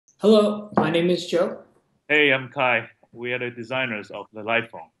Hello, my name is Joe. Hey, I'm Kai. We are the designers of the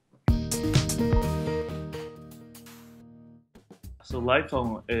iPhone. So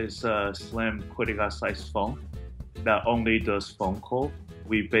iPhone is a slim critical size phone that only does phone call.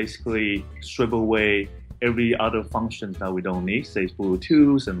 We basically strip away every other functions that we don't need, say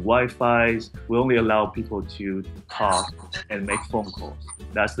Bluetooth and Wi-Fi's. We only allow people to talk and make phone calls.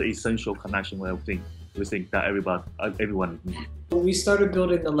 That's the essential connection we think that everyone needs. We started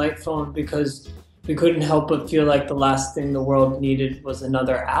building the Light Phone because we couldn't help but feel like the last thing the world needed was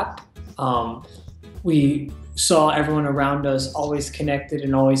another app. We saw everyone around us always connected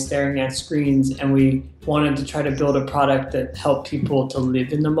and always staring at screens, and we wanted to try to build a product that helped people to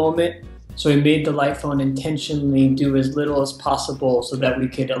live in the moment. So we made the Light Phone intentionally do as little as possible so that we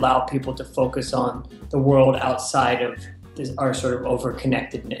could allow people to focus on the world outside of our sort of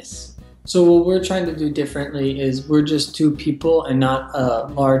overconnectedness. So what we're trying to do differently is we're just two people and not a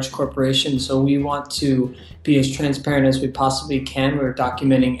large corporation. So we want to be as transparent as we possibly can. We're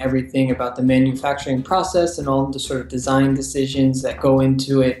documenting everything about the manufacturing process and all the sort of design decisions that go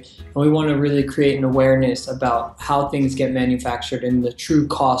into it. And we want to really create an awareness about how things get manufactured and the true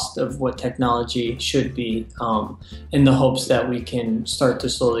cost of what technology should be, in the hopes that we can start to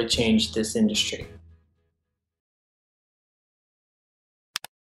slowly change this industry.